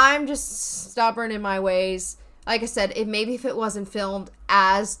 I'm just stubborn in my ways. Like I said, maybe if it wasn't filmed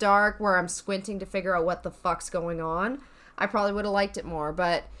as dark, where I'm squinting to figure out what the fuck's going on, I probably would have liked it more.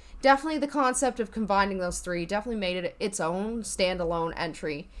 But definitely the concept of combining those 3 definitely made it its own standalone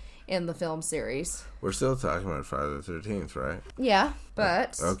entry in the film series. We're still talking about Friday the 13th, right? Yeah,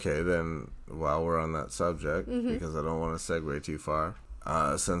 but... Okay, then while we're on that subject, because I don't want to segue too far,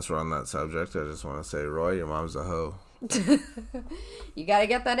 since we're on that subject, I just want to say, Roy, your mom's a hoe. You gotta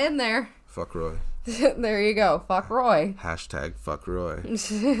get that in there. Fuck Roy. There you go. Fuck Roy. Hashtag fuck Roy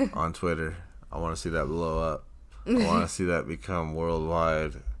on Twitter. I want to see that blow up. I want to see that become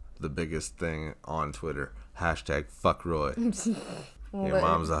worldwide the biggest thing on Twitter. Hashtag fuck Roy. Your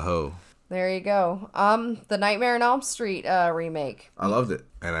mom's a hoe. There you go. The Nightmare on Elm Street remake. I loved it.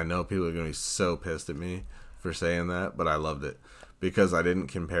 And I know people are going to be so pissed at me for saying that, but I loved it. Because I didn't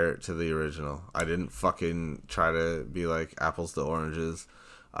compare it to the original. I didn't fucking try to be like apples to oranges.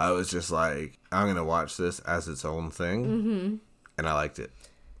 I was just like, I'm going to watch this as its own thing. Mm-hmm. And I liked it.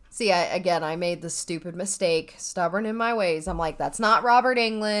 See, I made the stupid mistake. Stubborn in my ways. I'm like, that's not Robert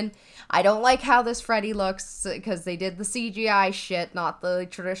Englund. I don't like how this Freddy looks because they did the CGI shit, not the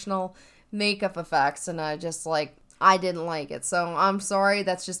traditional makeup effects. And I didn't like it. So I'm sorry.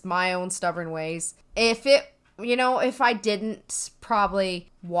 That's just my own stubborn ways. If I didn't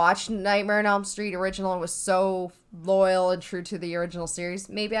probably watch Nightmare on Elm Street original and was so loyal and true to the original series,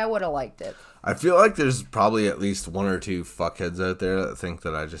 maybe I would have liked it. I feel like there's probably at least 1 or 2 fuckheads out there that think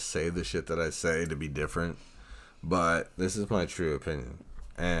that I just say the shit that I say to be different. But this is my true opinion.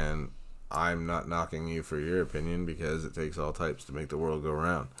 And I'm not knocking you for your opinion because it takes all types to make the world go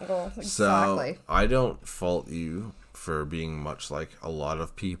round. Well, exactly. So I don't fault you for being much like a lot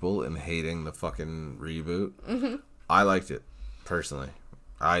of people and hating the fucking reboot. Mm-hmm. I liked it, personally.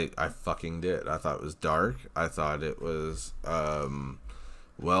 I fucking did. I thought it was dark. I thought it was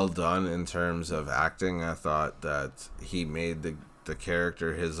well done in terms of acting. I thought that he made the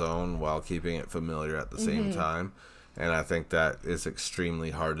character his own while keeping it familiar at the same time. And I think that is extremely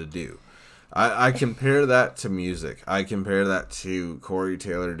hard to do. I compare that to music. I compare that to Corey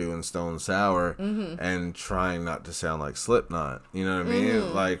Taylor doing Stone Sour and trying not to sound like Slipknot. You know what I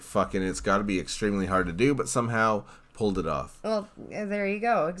mean? Like, fucking, it's got to be extremely hard to do, but somehow pulled it off. Well, there you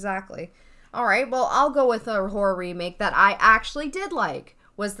go. Exactly. All right. Well, I'll go with a horror remake that I actually did like.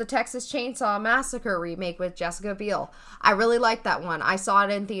 Was the Texas Chainsaw Massacre remake with Jessica Biel. I really liked that one. I saw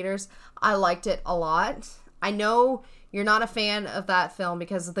it in theaters. I liked it a lot. I know you're not a fan of that film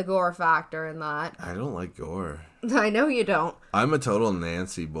because of the gore factor and that. I don't like gore. I know you don't. I'm a total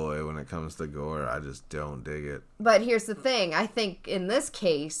Nancy boy when it comes to gore. I just don't dig it. But here's the thing. I think in this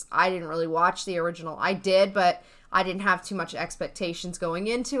case, I didn't really watch the original. I did, but I didn't have too much expectations going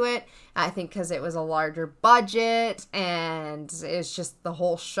into it. I think because it was a larger budget and it's just the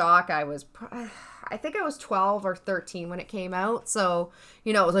whole shock. I I think I was 12 or 13 when it came out. So,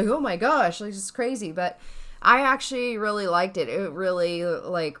 it was like, oh my gosh, this is crazy. But I actually really liked it. It really,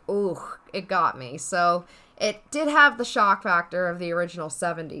 it got me. So it did have the shock factor of the original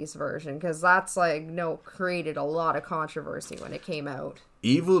 70s version, because that's created a lot of controversy when it came out.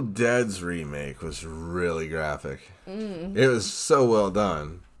 Evil Dead's remake was really graphic. It was so well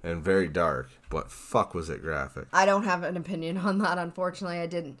done and very dark, but fuck was it graphic. I don't have an opinion on that, unfortunately. I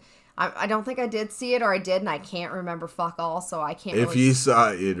didn't. I don't think I did see it, or I did, and I can't remember fuck all, so I can't If you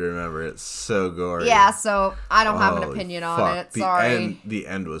saw it, you'd remember. It's so gory. Yeah, so I don't have an opinion on it. Sorry. The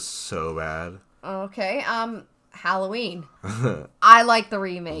end was so bad. Okay, Halloween. I like the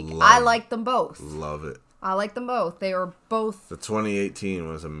remake. I like them both. Love it. I like them both. They were both... The 2018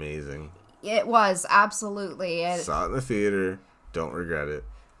 was amazing. It was, absolutely. Saw it in the theater. Don't regret it.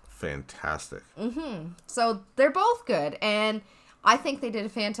 Fantastic. So they're both good, and I think they did a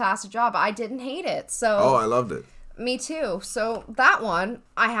fantastic job. I didn't hate it. So Oh, I loved it. Me too. So that one,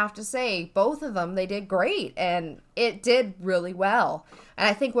 I have to say, both of them, they did great, and it did really well. And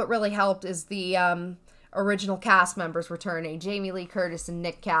I think what really helped is the original cast members returning, Jamie Lee Curtis and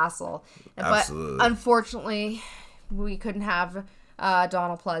Nick Castle. Absolutely. But unfortunately, we couldn't have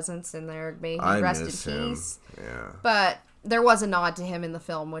Donald Pleasance in there. May he rest in peace. Yeah. But there was a nod to him in the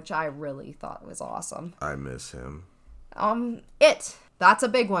film, which I really thought was awesome. I miss him. That's a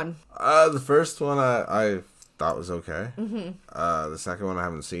big one. The first one I thought was okay. The second one I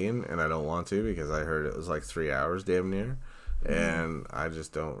haven't seen, and I don't want to, because I heard it was like 3 hours damn near. And I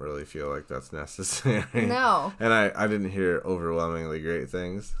just don't really feel like that's necessary. No. And I didn't hear overwhelmingly great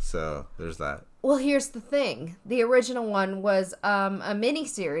things, so there's that. Well, here's the thing. The original one was a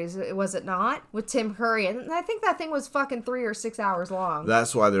mini-series, was it not? With Tim Curry. And I think that thing was fucking 3 or 6 hours long.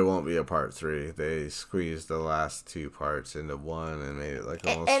 That's why there won't be a part 3. They squeezed the last 2 parts into one and made it like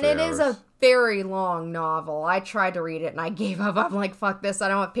almost 3 hours. And it is a very long novel. I tried to read it and I gave up. I'm like, fuck this. I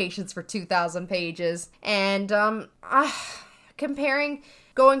don't have patience for 2,000 pages. And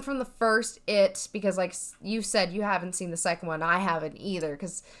going from the first because like you said, you haven't seen the second one. I haven't either,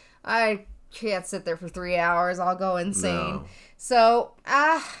 because I can't sit there for 3 hours. I'll go insane. No. So,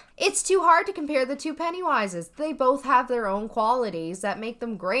 it's too hard to compare the two Pennywises. They both have their own qualities that make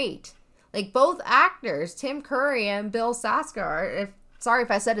them great. Like, both actors, Tim Curry and Bill Skarsgård. Sorry if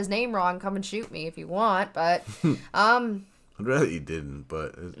I said his name wrong. Come and shoot me if you want. But, I'd rather you didn't,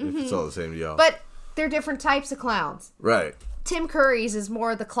 but if it's all the same to y'all. But they're different types of clowns. Right. Tim Curry's is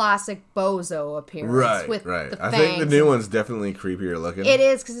more the classic bozo appearance with the fangs. I think the new one's definitely creepier looking. It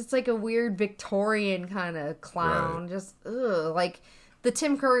is, because it's like a weird Victorian kind of clown. Right. Just, ugh. Like, the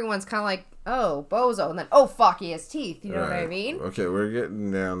Tim Curry one's kind of like, oh, bozo. And then, oh, fuck, he has teeth. You know what I mean? Okay, we're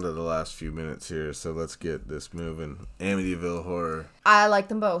getting down to the last few minutes here, so let's get this moving. Amityville Horror. I like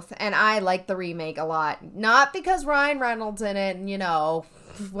them both, and I like the remake a lot. Not because Ryan Reynolds in it, and,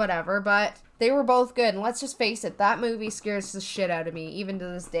 whatever, but... They were both good, and let's just face it, that movie scares the shit out of me, even to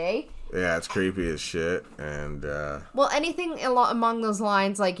this day. Yeah, it's creepy as shit, and, Well, anything among those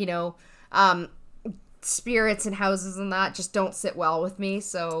lines, like, spirits and houses and that just don't sit well with me,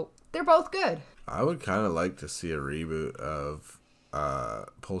 so they're both good. I would kind of like to see a reboot of,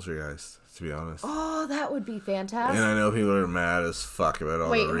 Poltergeist, to be honest. Oh, that would be fantastic. And I know people are mad as fuck about all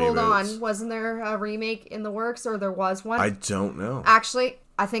the reboots. Wait, hold on. Wasn't there a remake in the works, or there was one? I don't know. Actually,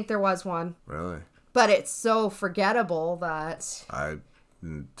 I think there was one. Really? But it's so forgettable that... I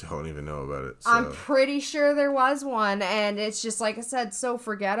don't even know about it. So. I'm pretty sure there was one, and it's just, like I said, so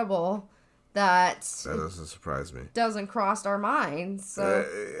forgettable that... That doesn't surprise me. Doesn't cross our minds, so...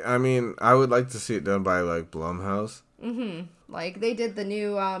 I mean, I would like to see it done by, like, Blumhouse. Like, they did the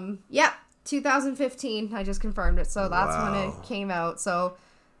new, 2015. I just confirmed it, so that's when it came out, so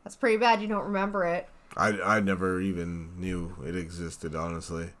that's pretty bad you don't remember it. I never even knew it existed,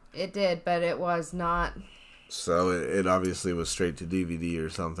 honestly. It did, but it was not. So it obviously was straight to DVD or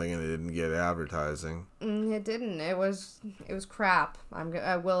something, and it didn't get advertising. It didn't. It was crap.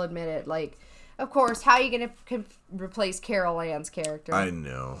 I will admit it. Like, of course, how are you gonna replace Carol Ann's character? I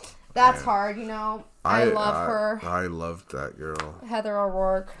know. That's hard, I love her. I loved that girl. Heather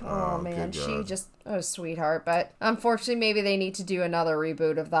O'Rourke. Oh man, she just a sweetheart. But unfortunately, maybe they need to do another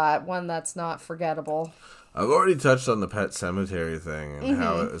reboot of that, one that's not forgettable. I've already touched on the Pet Cemetery thing and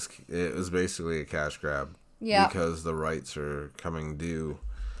how it was basically a cash grab. Yeah. Because the rights are coming due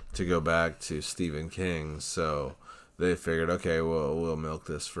to go back to Stephen King, so they figured, okay, well, we'll milk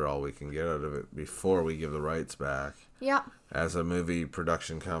this for all we can get out of it before we give the rights back. Yeah. As a movie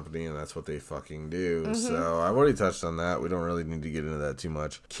production company, and that's what they fucking do. So I've already touched on that. We don't really need to get into that too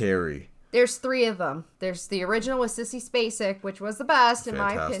much. Carrie. There's 3 of them. There's the original with Sissy Spacek, which was the best in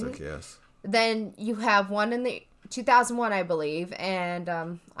my opinion. Fantastic, yes. Then you have one in the 2001, I believe, and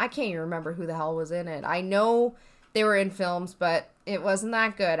I can't even remember who the hell was in it. I know they were in films, but it wasn't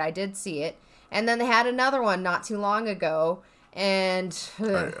that good. I did see it. And then they had another one not too long ago, and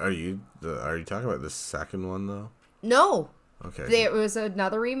Are you talking about the second one though? no. Okay. There was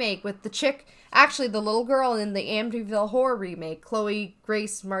another remake with the chick, actually the little girl in the Amityville Horror remake, Chloe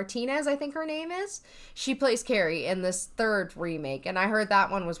Grace Martinez, I think her name is. She plays Carrie in this third remake, and I heard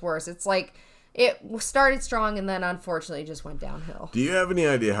that one was worse. It's like, it started strong and then unfortunately just went downhill. Do you have any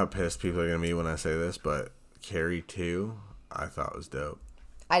idea how pissed people are going to be when I say this, but Carrie 2, I thought was dope.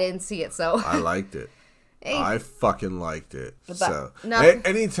 I didn't see it, so. I liked it. Hey. I fucking liked it. But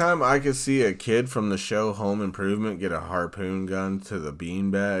anytime I could see a kid from the show Home Improvement get a harpoon gun to the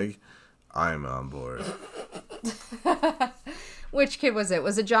beanbag, I'm on board. Which kid was it?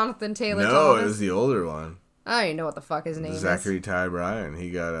 Was it Jonathan Taylor No, Thomas? it was the older one. I don't even know what the fuck his name Zachary is. Ty Bryan. He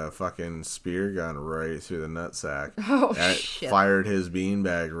got a fucking spear gun right through the nutsack. Oh, and shit. Fired his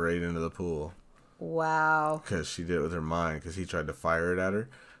beanbag right into the pool. Wow. Because she did it with her mind, because he tried to fire it at her.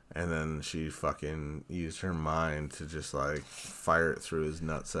 And then she fucking used her mind to just, like, fire it through his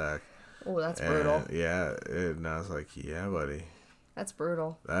nutsack. Oh, that's brutal. Yeah, and I was like, yeah, buddy. That's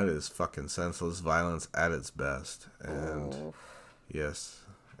brutal. That is fucking senseless violence at its best. And, yes,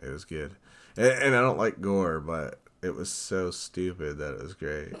 it was good. And I don't like gore, but it was so stupid that it was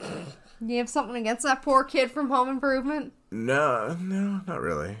great. You have something against that poor kid from Home Improvement? No, not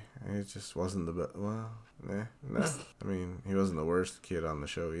really. It just wasn't the best. Well, no. I mean, he wasn't the worst kid on the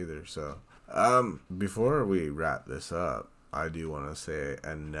show either. So, before we wrap this up, I do want to say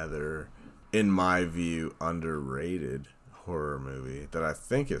another, in my view, underrated horror movie that I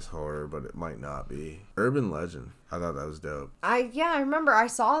think is horror, but it might not be. Urban Legend. I thought that was dope. I remember I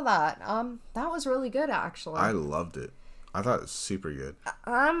saw that. That was really good, actually. I loved it. I thought it was super good.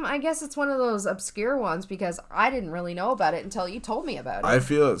 I guess it's one of those obscure ones because I didn't really know about it until you told me about it. I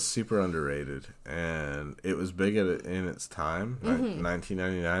feel it's super underrated, and it was big in its time,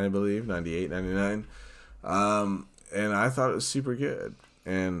 1999, I believe, 98, 99, and I thought it was super good,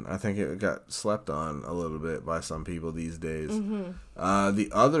 and I think it got slept on a little bit by some people these days. The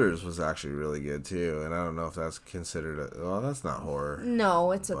Others was actually really good, too, and I don't know if that's considered well, that's not horror.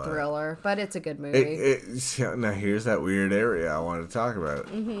 No, it's a thriller, but it's a good movie. Now, here's that weird area I wanted to talk about.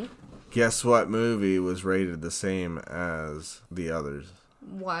 Guess what movie was rated the same as The Others?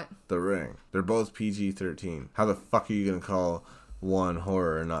 What? The Ring. They're both PG-13. How the fuck are you going to call one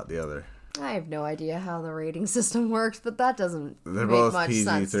horror and not the other? I have no idea how the rating system works, but that doesn't They're make both much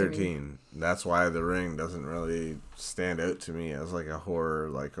sense to me. PG-13. That's why The Ring doesn't really stand out to me as like a horror,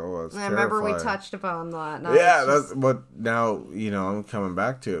 like, oh, it's I remember we terrifying. touched upon that. That's what now, I'm coming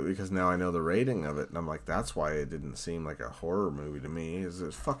back to it because now I know the rating of it, and I'm like, that's why it didn't seem like a horror movie to me, is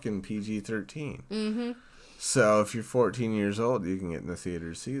it's fucking PG-13. So if you're 14 years old, you can get in the theater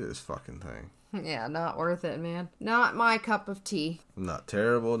to see this fucking thing. Yeah, not worth it, man. Not my cup of tea. Not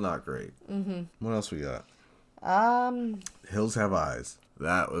terrible, not great. What else we got? Hills Have Eyes.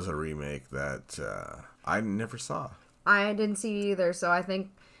 That was a remake that I never saw. I didn't see either, so I think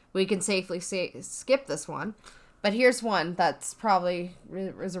we can safely skip this one. But here's one that's probably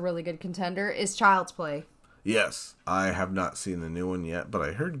is a really good contender, is Child's Play. Yes, I have not seen the new one yet, but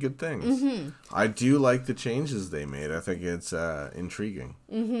I heard good things. I do like the changes they made. I think it's intriguing,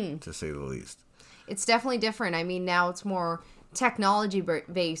 to say the least. It's definitely different. I mean, now it's more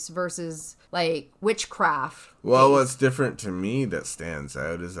technology-based versus, like, witchcraft. Well, what's different to me that stands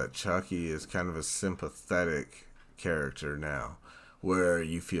out is that Chucky is kind of a sympathetic character now, where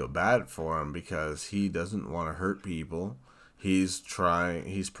you feel bad for him because he doesn't want to hurt people. He's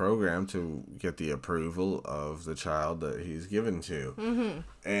programmed to get the approval of the child that he's given to.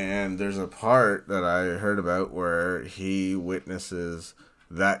 And there's a part that I heard about where he witnesses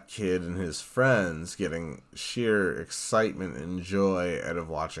that kid and his friends getting sheer excitement and joy out of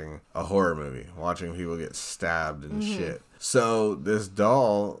watching a horror movie, watching people get stabbed and shit. So this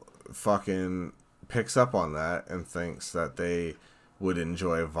doll fucking picks up on that and thinks that they would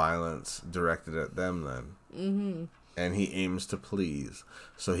enjoy violence directed at them then. And he aims to please.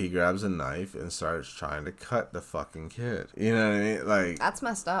 So he grabs a knife and starts trying to cut the fucking kid. You know what I mean? Like, That's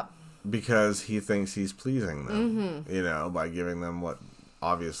messed up. Because he thinks he's pleasing them, by giving them what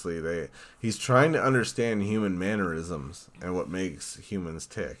obviously he's trying to understand human mannerisms and what makes humans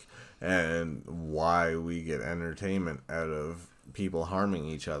tick and why we get entertainment out of people harming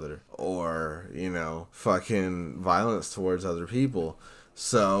each other or, fucking violence towards other people.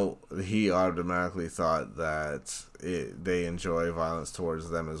 So he automatically thought that they enjoy violence towards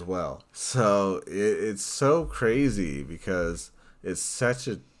them as well. So it's so crazy because it's such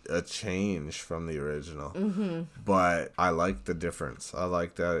a a change from the original. But I like the difference. I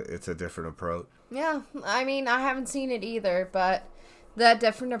like that it's a different approach. Yeah, I mean, I haven't seen it either, but that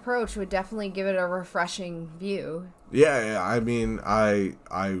different approach would definitely give it a refreshing view. Yeah, I mean, I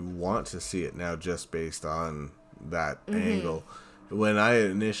want to see it now just based on that angle. When I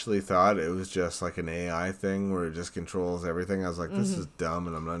initially thought it was just like an AI thing where it just controls everything, I was like, this is dumb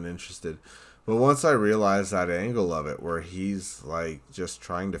and I'm not interested. But once I realized that angle of it, where he's like just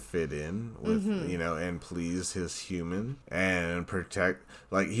trying to fit in with, you know, and please his human and protect,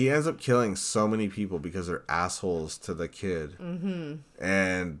 like he ends up killing so many people because they're assholes to the kid.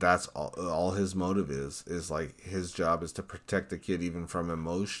 And that's all his motive is like his job is to protect the kid even from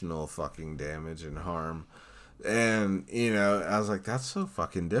emotional fucking damage and harm. And, you know, I was like, that's so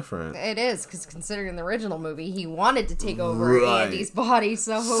fucking different. It is, because considering the original movie, he wanted to take over Andy's body,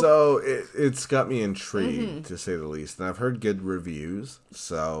 So it's got me intrigued, to say the least. And I've heard good reviews,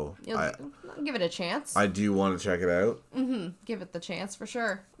 so I'll give it a chance. I do want to check it out. Give it the chance, for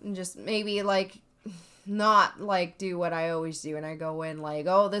sure. And just maybe, like, not, like, do what I always do, and I go in, like,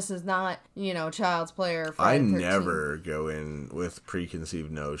 oh, this is not, you know, Child's Play or Friday the 13th. Never go in with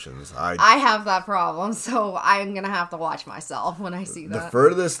preconceived notions. I have that problem, so I'm gonna have to watch myself when I see that. The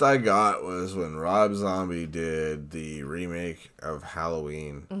furthest I got was when Rob Zombie did the remake of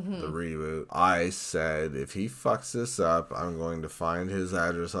Halloween, the reboot. I said, if he fucks this up, I'm going to find his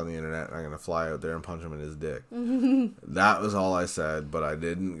address on the internet, and I'm going to fly out there and punch him in his dick. That was all I said, but I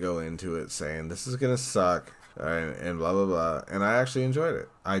didn't go into it saying, this is going to suck and blah blah blah, and I actually enjoyed it.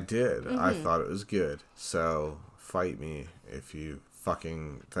 I did. I thought it was good. So fight me if you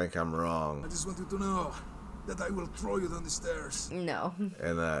fucking think I'm wrong. I just want you to know that I will throw you down the stairs. No.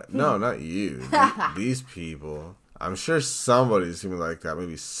 And no, not you. These people. I'm sure somebody's gonna be like, that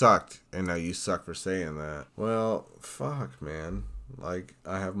movie sucked, and now you suck for saying that. Well, fuck, man. Like,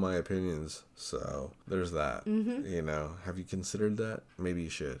 I have my opinions, so there's that. You know, have you considered that? Maybe you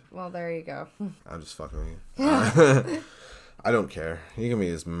should. Well, there you go. I'm just fucking with you. I don't care. You can be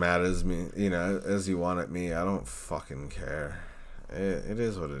as mad as me, you know, as you want at me. I don't fucking care. It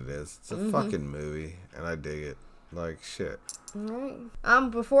is what it is. It's a fucking movie, and I dig it. Like, shit.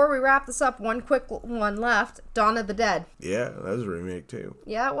 Alright. Before we wrap this up, one quick one left. Dawn of the Dead. Yeah, that was a remake, too.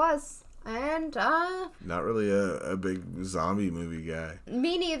 Yeah, it was. And, not really a big zombie movie guy.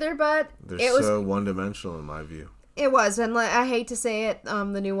 Me neither, but They're so one-dimensional in my view. It was, and I hate to say it,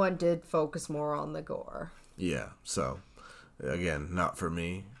 the new one did focus more on the gore. Yeah, so, again, not for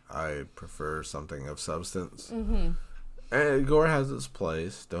me. I prefer something of substance. And gore has its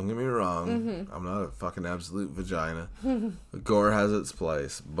place. Don't get me wrong. I'm not a fucking absolute vagina. Gore has its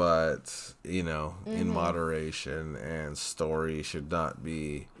place, but, you know, in moderation, and story should not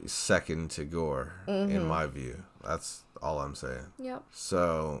be second to gore, in my view. That's all I'm saying. Yep.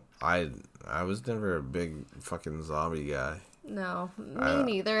 So, I was never a big fucking zombie guy. No, me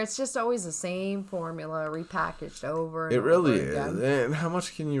neither. It's just always the same formula repackaged over and It really over again. is. And how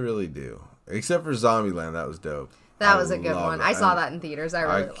much can you really do? Except for Zombieland, that was dope. That was a good one. I saw that in theaters. I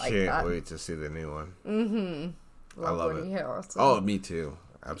really liked that. I can't wait to see the new one. I love Woody it. Harrelson. Oh, me too.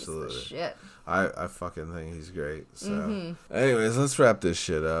 Absolutely. Shit. I fucking think he's great. So, anyways, let's wrap this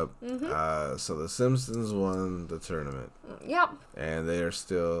shit up. So the Simpsons won the tournament. Yep. And they are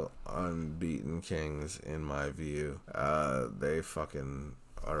still unbeaten kings in my view. They fucking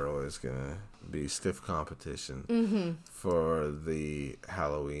are always gonna be stiff competition for the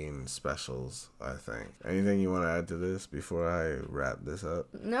Halloween specials, I think. Anything you want to add to this before I wrap this up?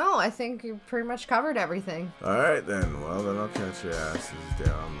 No, I think you pretty much covered everything. Alright then. Well, then I'll catch your asses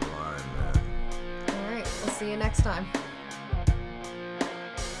down the line, man. Alright, we'll see you next time.